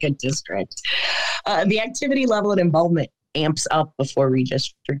get a good district. The activity level and involvement amps up before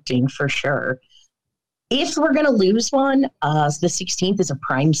redistricting for sure. If we're going to lose one, the 16th is a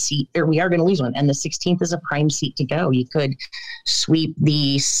prime seat, or we are going to lose one, and the 16th is a prime seat to go. You could sweep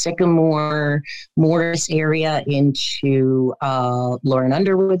the Sycamore, Morris area into Lauren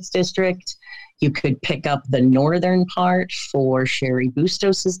Underwood's district. You could pick up the northern part for Sherry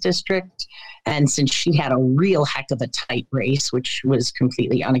Bustos's district. And since she had a real heck of a tight race, which was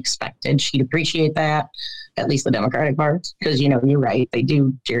completely unexpected, she'd appreciate that, at least the Democratic part, because, you're right, they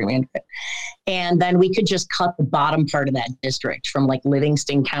do gerrymander it. And then we could just cut the bottom part of that district from like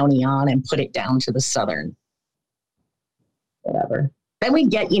Livingston County on and put it down to the southern, whatever. Then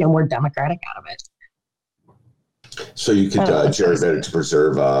we'd get, more Democratic out of it. So you could gerrymander to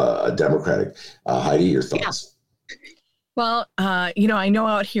preserve a Democratic. Heidi, your thoughts? Yeah. Well, I know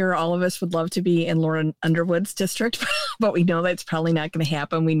out here, all of us would love to be in Lauren Underwood's district, but we know that's probably not going to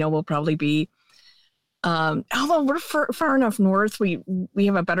happen. We know we'll probably be, although we're far enough north, we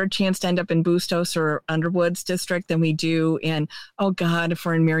have a better chance to end up in Bustos or Underwood's district than we do in, oh God, if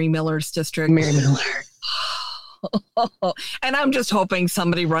we're in Mary Miller's district. Mary Miller. And I'm just hoping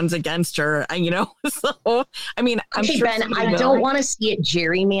somebody runs against her, So, I'm sure Ben, I don't want to see it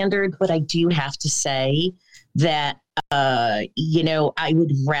gerrymandered, but I do have to say that, I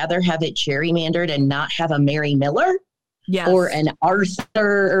would rather have it gerrymandered and not have a Mary Miller. Yes. Or an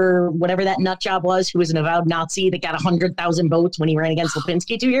Arthur or whatever that nut job was, who was an avowed Nazi that got 100,000 votes when he ran against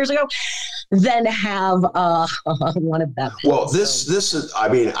Lipinski 2 years ago, than have one of them. Well, this is,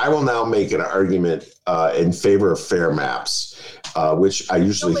 I will now make an argument in favor of fair maps, which I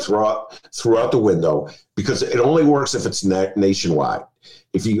usually throw out the window because it only works if it's nationwide.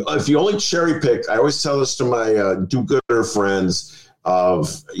 If you only cherry pick, I always tell this to my do-gooder friends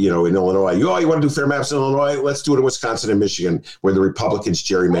of, in Illinois, you want to do fair maps in Illinois? Let's do it in Wisconsin and Michigan, where the Republicans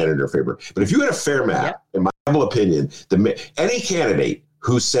gerrymandered in their favor. But if you had a fair map, in my humble opinion, any candidate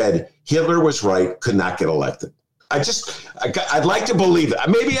who said Hitler was right could not get elected. I'd like to believe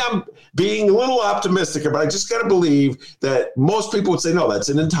that. Maybe I'm being a little optimistic, but I just got to believe that most people would say, no, that's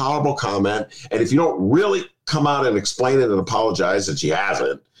an intolerable comment. And if you don't really come out and explain it and apologize that she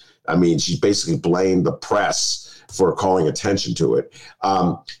hasn't, she basically blamed the press for calling attention to it,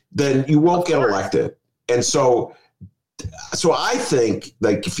 then you won't get elected. And so I think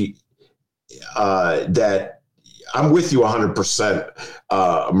like if you, that I'm with you 100%,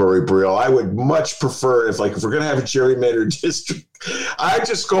 Murri Briel. I would much prefer if we're going to have a gerrymandered district, I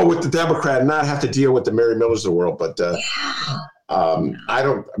just go with the Democrat and not have to deal with the Mary Millers of the world. But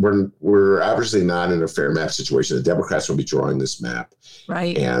we're obviously not in a fair map situation. The Democrats will be drawing this map.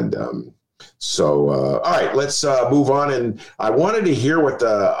 Right. And all right, let's move on. And I wanted to hear what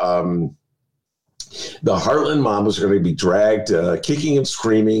the Heartland Mamas are going to be dragged, kicking and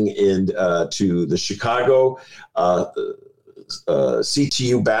screaming to the Chicago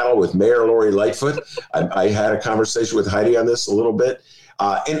CTU battle with Mayor Lori Lightfoot. I had a conversation with Heidi on this a little bit.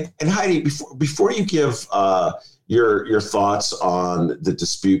 And Heidi, before you give your thoughts on the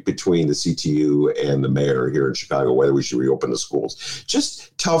dispute between the CTU and the mayor here in Chicago, whether we should reopen the schools,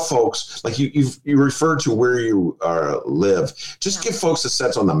 just tell folks, like you referred to where you live, just give folks a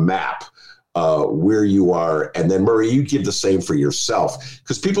sense on the map where you are. And then, Murri, you give the same for yourself,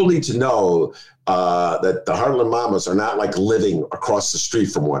 because people need to know that the Heartland Mamas are not like living across the street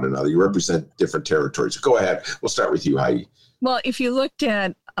from one another. You represent different territories. Go ahead. We'll start with you, Heidi. Well, if you looked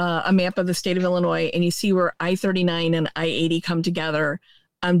at a map of the state of Illinois and you see where I-39 and I-80 come together,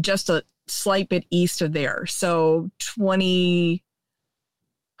 I'm just a slight bit east of there. So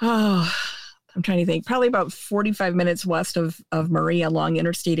I'm trying to think, probably about 45 minutes west of Murri along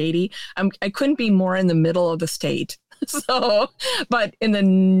Interstate 80. I couldn't be more in the middle of the state. So, but in the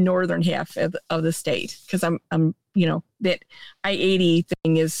northern half of the state, because I'm that I-80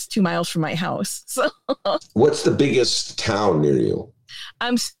 thing is 2 miles from my house. So, what's the biggest town near you?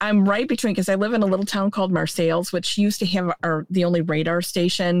 I'm right between, because I live in a little town called Marseilles, which used to have the only radar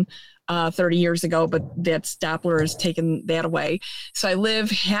station 30 years ago, but that Doppler has taken that away. So I live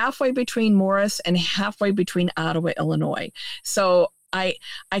halfway between Morris and halfway between Ottawa, Illinois. So I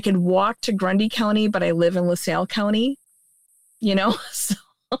could walk to Grundy County, but I live in LaSalle County,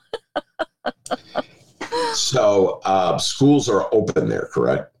 So schools are open there,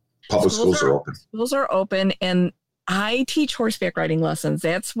 correct? Public schools are open. Schools are open, and I teach horseback riding lessons.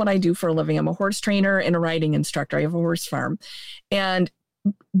 That's what I do for a living. I'm a horse trainer and a riding instructor. I have a horse farm. And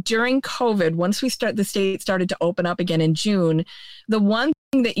during COVID, once the state started to open up again in June, the one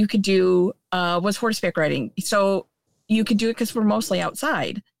thing that you could do was horseback riding. So you could do it because we're mostly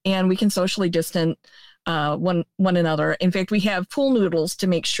outside and we can socially distance one another. In fact, we have pool noodles to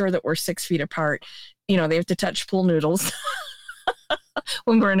make sure that we're 6 feet apart. They have to touch pool noodles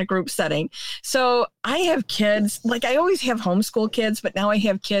when we're in a group setting. So I have kids, like I always have homeschool kids, but now I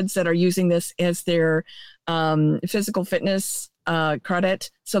have kids that are using this as their physical fitness credit.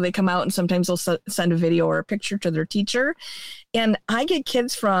 So they come out and sometimes they'll send a video or a picture to their teacher. And I get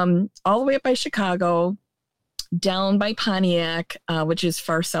kids from all the way up by Chicago, down by Pontiac, which is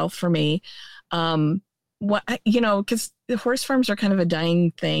far south for me. Because the horse farms are kind of a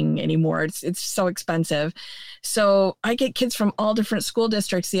dying thing anymore. It's so expensive. So I get kids from all different school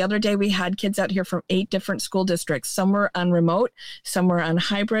districts. The other day we had kids out here from 8 different school districts. Some were on remote, some were on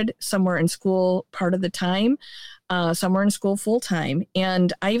hybrid, some were in school part of the time, some were in school full time.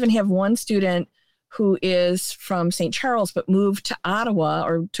 And I even have one student who is from St. Charles, but moved to Ottawa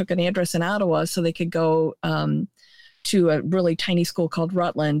or took an address in Ottawa so they could go to a really tiny school called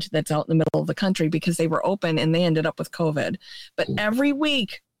Rutland that's out in the middle of the country because they were open and they ended up with COVID. But every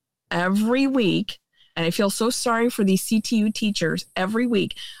week, and I feel so sorry for these CTU teachers, every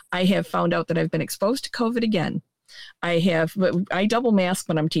week I have found out that I've been exposed to COVID again. I double mask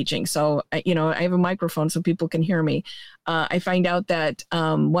when I'm teaching. So, I have a microphone so people can hear me. I find out that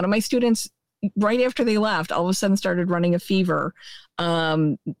one of my students, right after they left, all of a sudden started running a fever,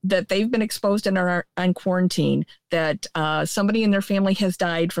 that they've been exposed and are on quarantine, that somebody in their family has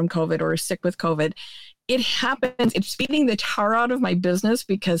died from COVID or is sick with COVID. It happens. It's beating the tar out of my business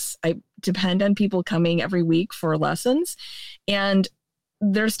because I depend on people coming every week for lessons. And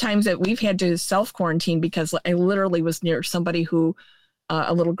there's times that we've had to self-quarantine because I literally was near somebody who,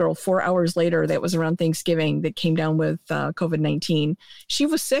 a little girl 4 hours later, that was around Thanksgiving, that came down with COVID-19. She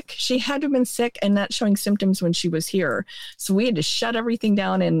was sick. She had to have been sick and not showing symptoms when she was here. So we had to shut everything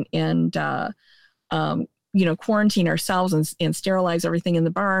down and quarantine ourselves and sterilize everything in the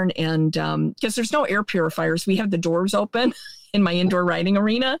barn. And because there's no air purifiers, we have the doors open in my indoor riding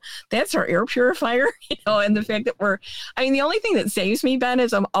arena. That's our air purifier, and the fact that the only thing that saves me, Ben,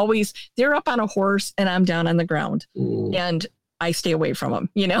 is they're up on a horse and I'm down on the ground. And I stay away from them,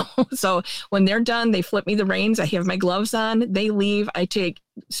 So when they're done, they flip me the reins. I have my gloves on. They leave. I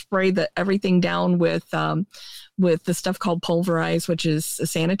spray everything down with the stuff called Pulverize, which is a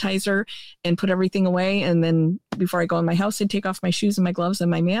sanitizer, and put everything away. And then before I go in my house, I take off my shoes and my gloves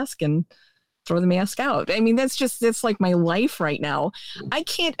and my mask and throw the mask out. That's like my life right now. I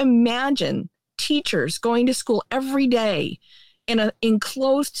can't imagine teachers going to school every day in an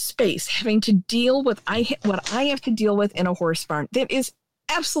enclosed space, having to deal with what I have to deal with in a horse barn. That is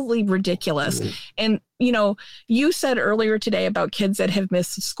absolutely ridiculous. And, you said earlier today about kids that have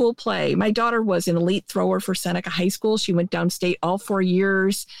missed school play. My daughter was an elite thrower for Seneca High School. She went downstate all 4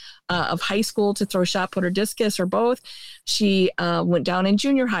 years of high school to throw shot put or discus or both. She went down in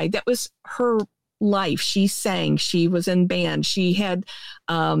junior high. That was her life. She sang, she was in band, she had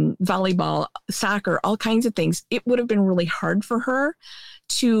volleyball, soccer, all kinds of things. It would have been really hard for her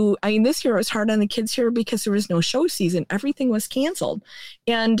this year it was hard on the kids here because there was no show season. Everything was canceled.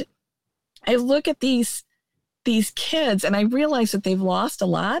 And I look at these kids and I realize that they've lost a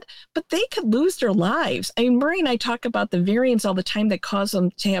lot, but they could lose their lives. Murri and I talk about the variants all the time that cause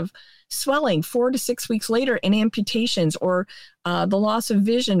them to have swelling 4 to 6 weeks later and amputations or the loss of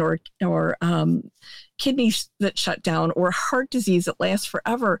vision or kidneys that shut down or heart disease that lasts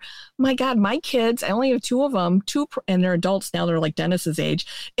forever. My God, my kids, I only have 2 of them, and they're adults now. They're like Dennis's age,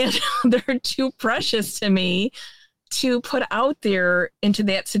 and they're too precious to me to put out there into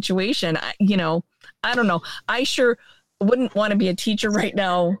that situation. I don't know. I sure wouldn't want to be a teacher right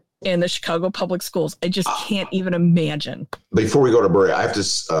now in the Chicago public schools. I just can't even imagine. Before we go to Murri, I have to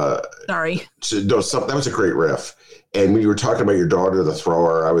sorry. That was a great riff. And when you were talking about your daughter, the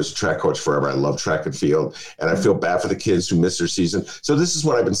thrower, I was a track coach forever. I love track and field, and I feel bad for the kids who miss their season. So this is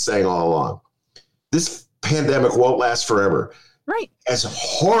what I've been saying all along. This pandemic won't last forever. Right. As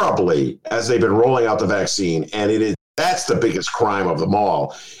horribly as they've been rolling out the vaccine, and that's the biggest crime of them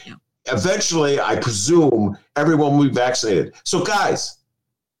all. Yeah. Eventually, I presume everyone will be vaccinated. So guys,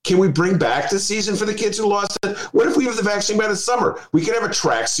 can we bring back the season for the kids who lost it? What if we have the vaccine by the summer? We can have a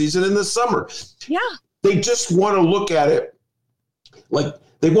track season in the summer. Yeah. They just want to look at it like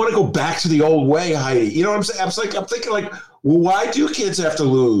they want to go back to the old way, Heidi. You know what I'm saying? I'm thinking, well, why do kids have to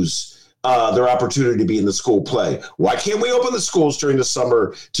lose their opportunity to be in the school play. Why can't we open the schools during the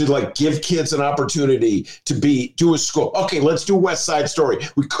summer to like give kids an opportunity to do a school? Okay, let's do West Side Story.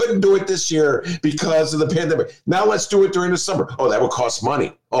 We couldn't do it this year because of the pandemic. Now let's do it during the summer. Oh, that would cost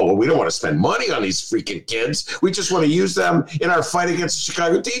money. Oh, well, we don't want to spend money on these freaking kids. We just want to use them in our fight against the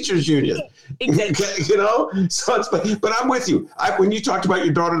Chicago Teachers Union. Exactly. You know? So but I'm with you. When you talked about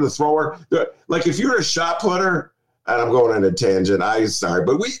your daughter, the thrower, like if you're a shot putter, and I'm going on a tangent. I'm sorry,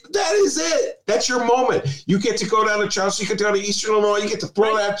 but that is it. That's your moment. You get to go down to Charleston. You get to go to Eastern Illinois. You get to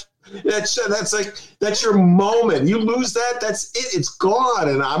throw that. That's your moment. You lose that. That's it. It's gone.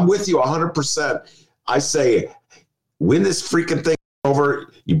 And I'm with you 100%. I say, win this freaking thing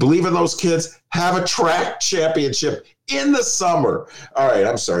over. You believe in those kids. Have a track championship in the summer. All right.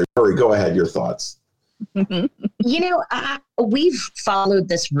 I'm sorry. Murri, go ahead. Your thoughts. You know, we've followed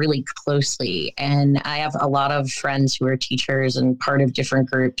this really closely, and I have a lot of friends who are teachers and part of different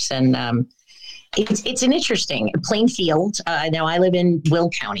groups. And it's an interesting Plainfield. Now I live in Will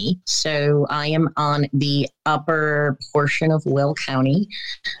County, so I am on the upper portion of Will County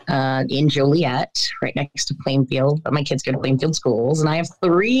in Joliet, right next to Plainfield. But my kids go to Plainfield schools, and I have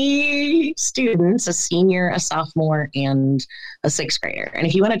 3 students, a senior, a sophomore, and a 6th grader. And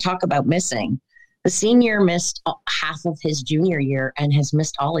if you want to talk about missing, the senior missed half of his junior year and has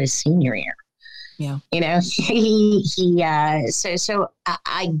missed all his senior year. Yeah. You know, so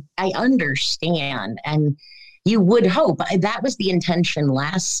I understand. And you would hope that was the intention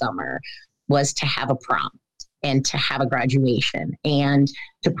last summer, was to have a prom and to have a graduation and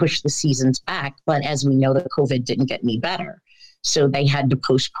to push the seasons back. But as we know, the COVID didn't get any better. So they had to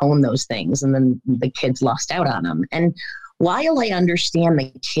postpone those things, and then the kids lost out on them. And while I understand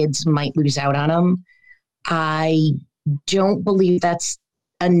the kids might lose out on them, I don't believe that's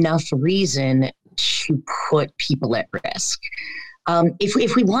enough reason to put people at risk.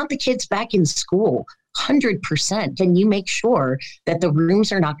 If we want the kids back in school, 100%, then you make sure that the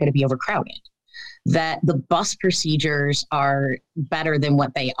rooms are not going to be overcrowded, that the bus procedures are better than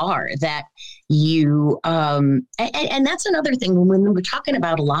what they are, that you, and that's another thing when we're talking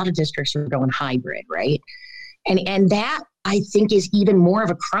about a lot of districts are going hybrid, right? And that, I think, is even more of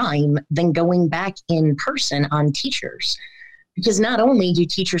a crime than going back in person on teachers. Because not only do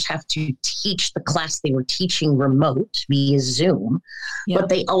teachers have to teach the class they were teaching remote via Zoom, but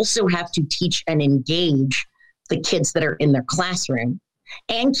they also have to teach and engage the kids that are in their classroom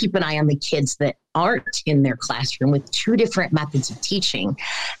and keep an eye on the kids that aren't in their classroom, with 2 different methods of teaching.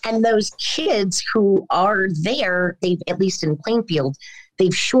 And those kids who are there, they've, at least in Plainfield,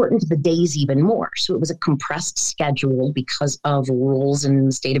 they've shortened the days even more. So it was a compressed schedule because of rules in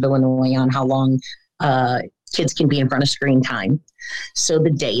the state of Illinois on how long kids can be in front of screen time. So the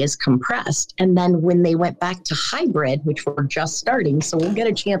day is compressed. And then when they went back to hybrid, which we're just starting, so we'll get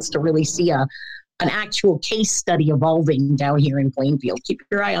a chance to really see an actual case study evolving down here in Plainfield. Keep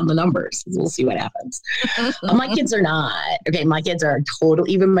your eye on the numbers. We'll see what happens. My kids are not. Okay, my kids are total,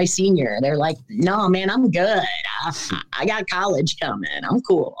 even my senior, they're like, no, man, I'm good. I got college coming. I'm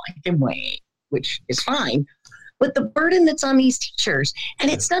cool. I can wait, which is fine. But the burden that's on these teachers, and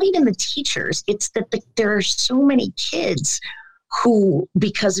it's not even the teachers, it's that there are so many kids who,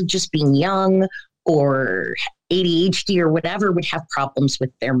 because of just being young or ADHD or whatever, would have problems with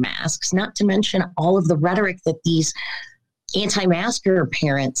their masks, not to mention all of the rhetoric that these anti-masker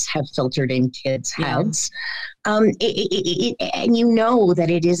parents have filtered in kids' heads. And you know that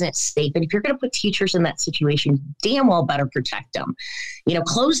it isn't safe. And if you're going to put teachers in that situation, damn well better protect them. You know,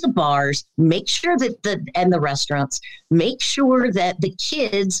 close the bars, make sure that and the restaurants, make sure that the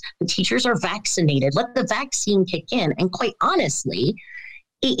kids, the teachers are vaccinated, let the vaccine kick in. And quite honestly,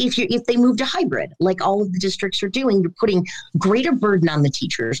 if they move to hybrid, like all of the districts are doing, you're putting greater burden on the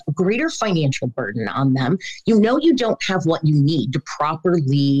teachers, a greater financial burden on them. You know you don't have what you need to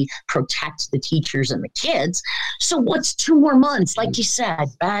properly protect the teachers and the kids. So what's 2 more months? Like you said,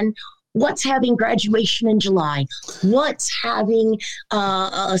 Ben, what's having graduation in July? What's having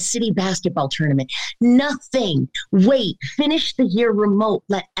a city basketball tournament? Nothing. Wait, finish the year remote.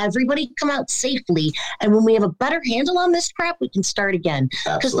 Let everybody come out safely. And when we have a better handle on this crap, we can start again.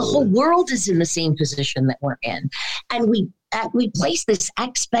 Because the whole world is in the same position that we're in. And we place this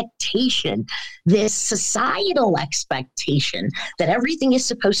expectation, this societal expectation that everything is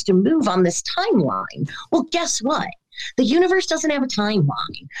supposed to move on this timeline. Well, guess what? The universe doesn't have a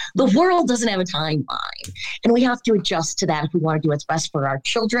timeline. The world doesn't have a timeline. And we have to adjust to that if we want to do what's best for our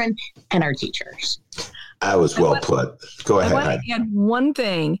children and our teachers. That was well put. Go ahead. I want to add one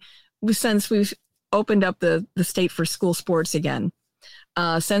thing, since we've opened up the state for school sports again.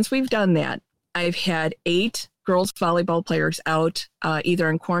 Since we've done that, I've had 8 girls volleyball players out either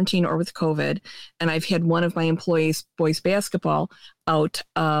in quarantine or with COVID. And I've had one of my employees, boys basketball, out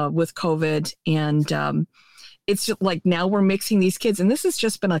with COVID. And it's just like now we're mixing these kids. And this has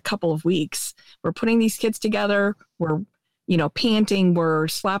just been a couple of weeks. We're putting these kids together. We're, panting. We're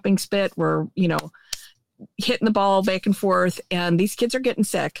slapping spit. We're, hitting the ball back and forth. And these kids are getting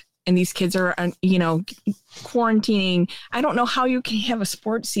sick. And these kids are, quarantining. I don't know how you can have a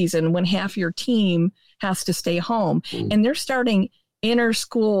sports season when half your team has to stay home. And they're starting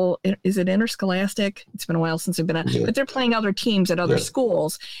inter-school. Is it interscholastic? It's been a while since I've been on, but they're playing other teams at other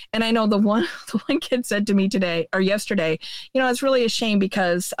schools. And I know the one kid said to me yesterday, it's really a shame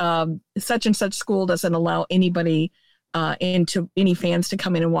because such and such school doesn't allow anybody into any fans to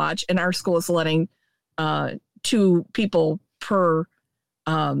come in and watch. And our school is letting 2 people per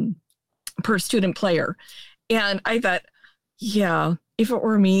student player. And I thought, yeah, if it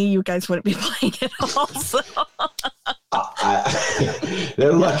were me, you guys wouldn't be playing it also.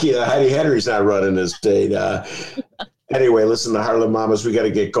 They're lucky that Heidi Henry's not running this state. Anyway, listen to Heartland Mamas. We got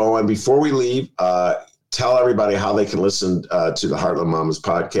to get going. Before we leave, tell everybody how they can listen to the Heartland Mamas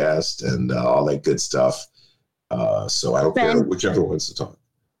podcast and all that good stuff. So I don't care whichever wants to talk.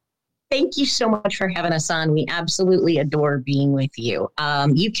 Thank you so much for having us on. We absolutely adore being with you.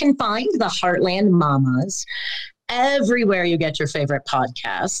 You can find the Heartland Mamas everywhere you get your favorite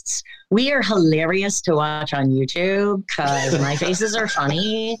podcasts. We are hilarious to watch on YouTube because my faces are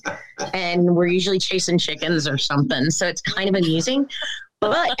funny and we're usually chasing chickens or something. So it's kind of amusing.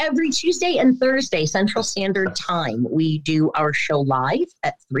 But every Tuesday and Thursday, Central Standard Time, we do our show live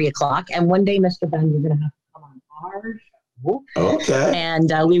at 3:00. And one day, Mr. Ben, you're going to have to come on our show. Okay.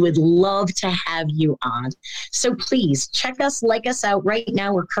 And we would love to have you on. So please like us out right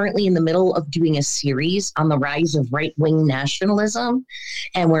now. We're currently in the middle of doing a series on the rise of right-wing nationalism.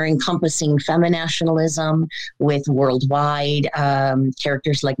 And we're encompassing feminationalism with worldwide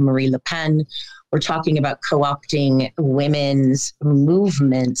characters like Marie Le Pen. We're talking about co-opting women's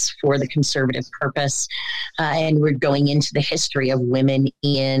movements for the conservative purpose. And we're going into the history of women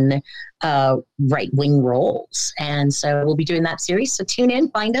in right-wing roles. And so we'll be doing that series. So tune in,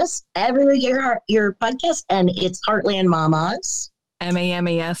 find us everywhere your podcast, and it's Heartland Mamas.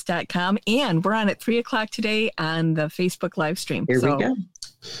 MAMAS.com. And we're on at 3:00 today on the Facebook live stream. Here we go.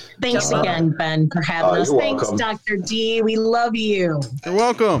 Thanks again, Ben, for having us. Thanks, welcome. Dr. D. We love you. You're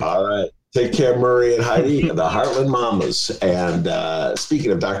welcome. All right. Take care, Murri and Heidi, the Heartland Mamas. And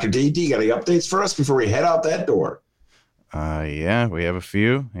speaking of Dr. D, you got any updates for us before we head out that door? Yeah, we have a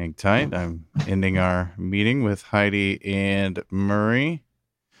few. Hang tight. I'm ending our meeting with Heidi and Murri.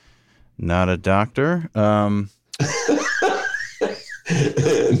 Not a doctor. How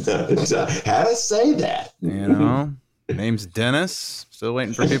to say that? Name's Dennis. Still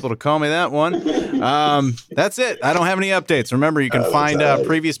waiting for people to call me that one. That's it. I don't have any updates. Remember, you can find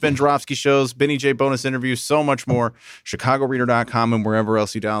previous Ben Joravsky shows, Benny J bonus interviews, so much more. ChicagoReader.com and wherever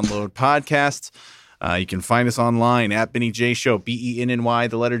else you download podcasts. You can find us online at Benny J Show, BENNY,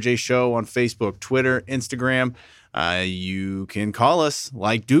 the letter J Show on Facebook, Twitter, Instagram. You can call us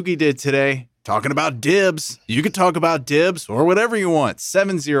like Doogie did today, talking about dibs. You can talk about dibs or whatever you want.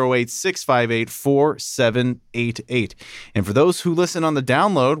 708-658-4788. And for those who listen on the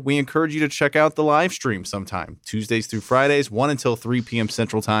download, we encourage you to check out the live stream sometime, Tuesdays through Fridays, 1 until 3 p.m.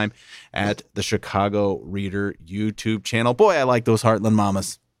 Central Time at the Chicago Reader YouTube channel. Boy, I like those Heartland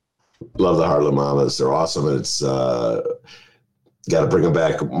Mamas. Love the Heartland Mamas. They're awesome. And it's got to bring them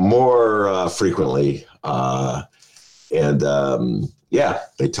back more frequently. Yeah,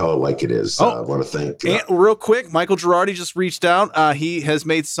 they tell it like it is. I want to thank. And real quick, Michael Girardi just reached out. He has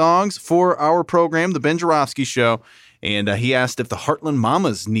made songs for our program, The Ben Joravsky Show, and he asked if the Heartland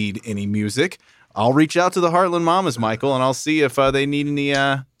Mamas need any music. I'll reach out to the Heartland Mamas, Michael, and I'll see if they need any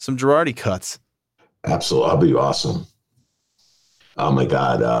some Girardi cuts. Absolutely, that'll be awesome. Oh my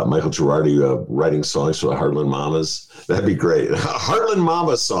God, Michael Girardi writing songs for the Heartland Mamas. That'd be great. A Heartland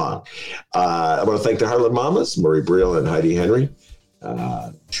Mamas song. I want to thank the Heartland Mamas, Murri Briel and Heidi Henry.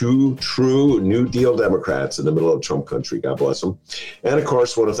 2 true New Deal Democrats in the middle of Trump country. God bless them. And of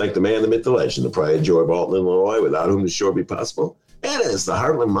course, want to thank the man, the myth, the legend, the pride and joy of Alton, Illinois, without whom the show would be possible. It is the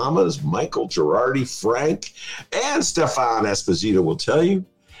Heartland Mamas, Michael Girardi, Frank, and Stefan Esposito will tell you.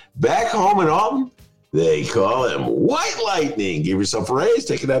 Back home in Alton, they call him White Lightning. Give yourself a raise.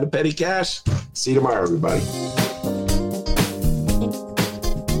 Take it out of petty cash. See you tomorrow, everybody.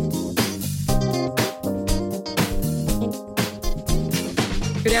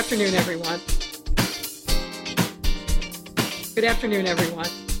 Good afternoon, everyone. Good afternoon, everyone.